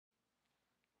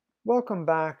Welcome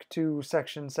back to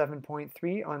section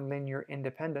 7.3 on linear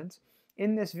independence.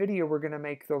 In this video, we're going to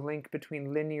make the link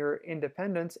between linear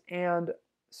independence and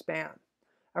span.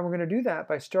 And we're going to do that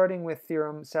by starting with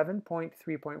theorem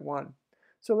 7.3.1.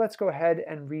 So let's go ahead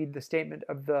and read the statement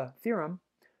of the theorem.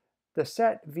 The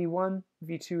set v1,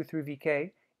 v2 through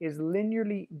vk is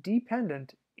linearly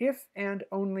dependent if and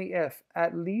only if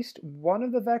at least one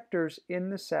of the vectors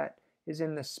in the set is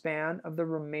in the span of the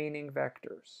remaining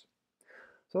vectors.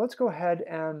 So let's go ahead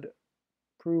and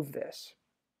prove this.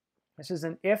 This is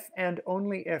an if and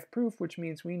only if proof, which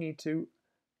means we need to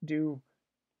do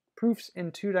proofs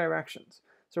in two directions.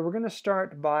 So we're going to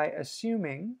start by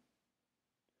assuming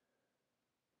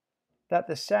that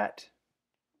the set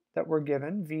that we're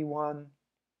given, v1,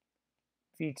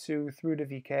 v2 through to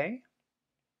vk,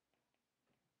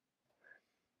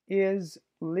 is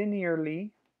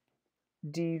linearly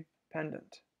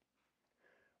dependent,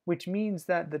 which means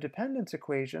that the dependence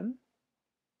equation,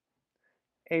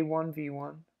 a1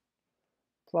 v1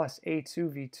 plus a2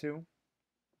 v2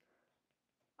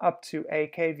 up to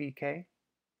ak vk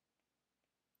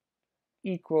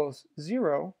equals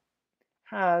 0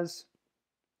 has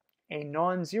a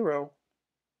non-zero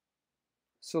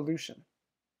solution.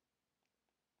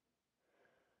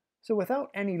 So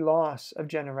without any loss of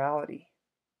generality,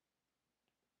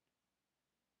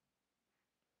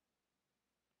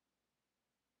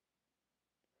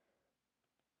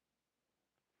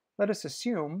 let us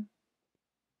assume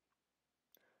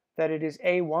that it is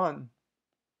a1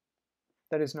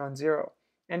 that is non-zero.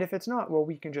 And if it's not, well,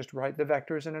 we can just write the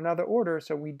vectors in another order,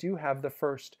 so we do have the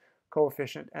first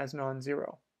coefficient as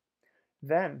non-zero.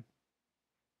 Then,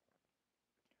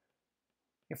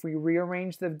 if we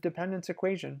rearrange the dependence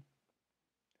equation,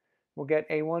 we'll get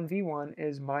a1 v1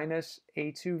 is minus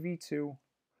a2 v2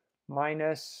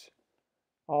 minus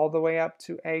all the way up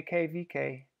to ak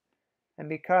vk. And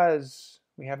because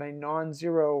we have a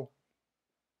non-zero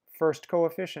first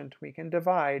coefficient, we can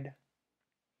divide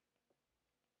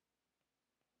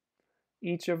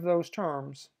each of those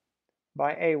terms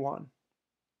by a1.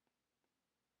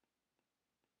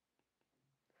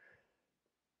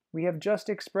 We have just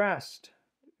expressed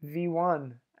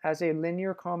v1 as a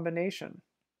linear combination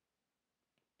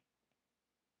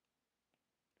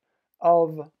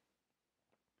of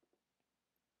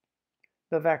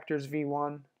the vectors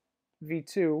v1,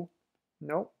 v2,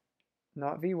 nope,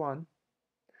 not v1,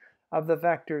 of the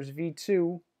vectors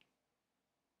v2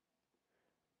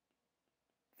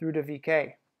 through to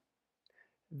vk.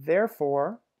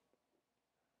 Therefore,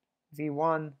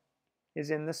 v1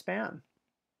 is in the span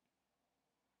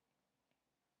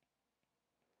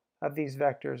of these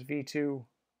vectors v2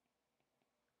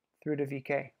 through to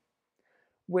vk,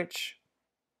 which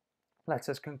lets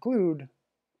us conclude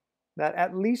that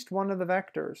at least one of the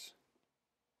vectors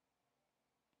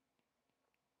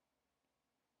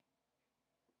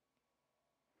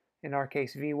in our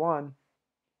case v1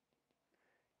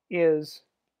 is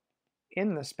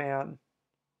in the span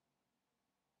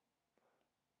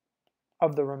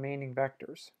of the remaining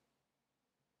vectors.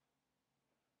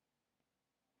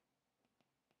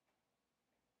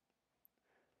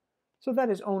 So that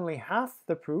is only half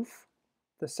the proof.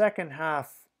 The second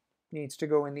half needs to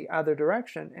go in the other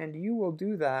direction, and you will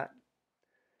do that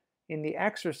in the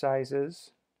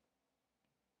exercises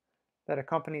that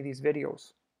accompany these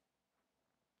videos.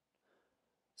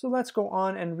 So let's go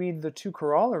on and read the two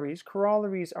corollaries.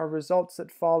 Corollaries are results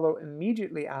that follow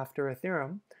immediately after a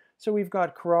theorem. So we've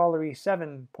got corollary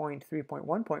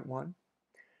 7.3.1.1,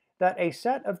 that a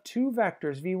set of two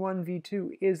vectors, v1,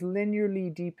 v2, is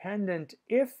linearly dependent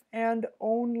if and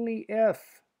only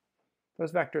if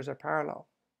those vectors are parallel,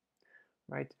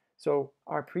 right? So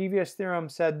our previous theorem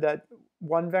said that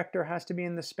one vector has to be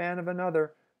in the span of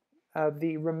another of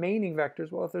the remaining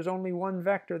vectors. Well, if there's only one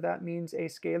vector, that means a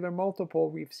scalar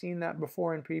multiple. We've seen that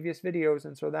before in previous videos,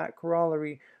 and so that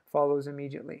corollary follows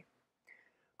immediately.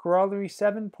 Corollary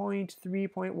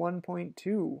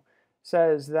 7.3.1.2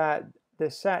 says that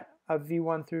the set of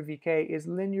v1 through vk is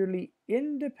linearly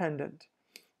independent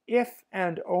if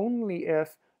and only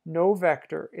if no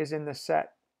vector is in the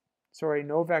set.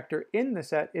 No vector in the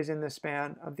set is in the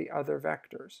span of the other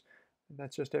vectors.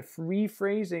 That's just a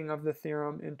rephrasing of the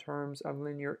theorem in terms of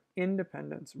linear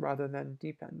independence rather than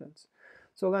dependence.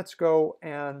 So let's go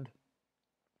and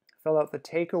fill out the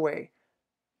takeaway,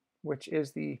 which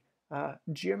is the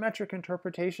geometric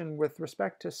interpretation with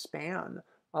respect to span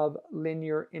of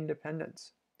linear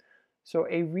independence. So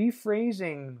a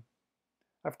rephrasing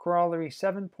of corollary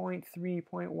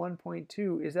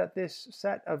 7.3.1.2 is that this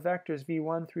set of vectors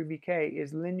v1 through vk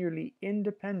is linearly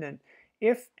independent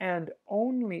if and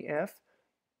only if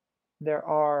there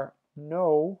are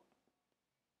no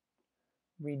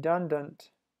redundant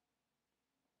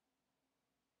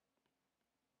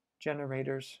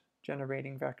generators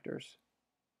generating vectors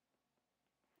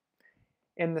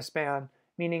in the span,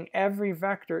 meaning every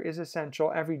vector is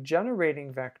essential, every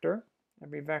generating vector,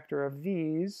 every vector of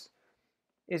these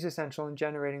is essential in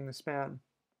generating the span.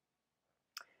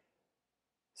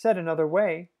 Said another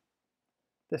way,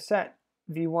 the set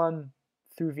v1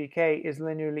 through vk is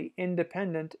linearly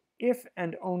independent if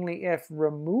and only if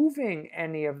removing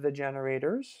any of the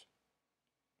generators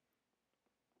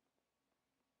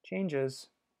changes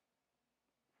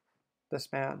the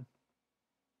span.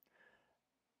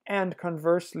 And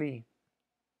conversely,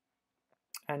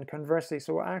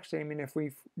 so actually, I mean, if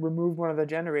we removed one of the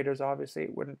generators, obviously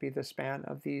it wouldn't be the span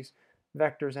of these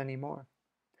vectors anymore.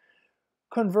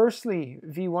 Conversely,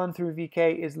 v1 through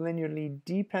vk is linearly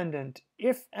dependent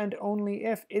if and only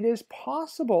if it is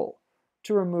possible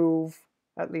to remove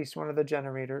at least one of the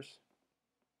generators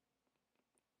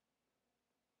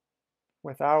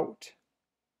without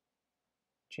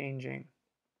changing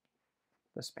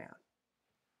the span.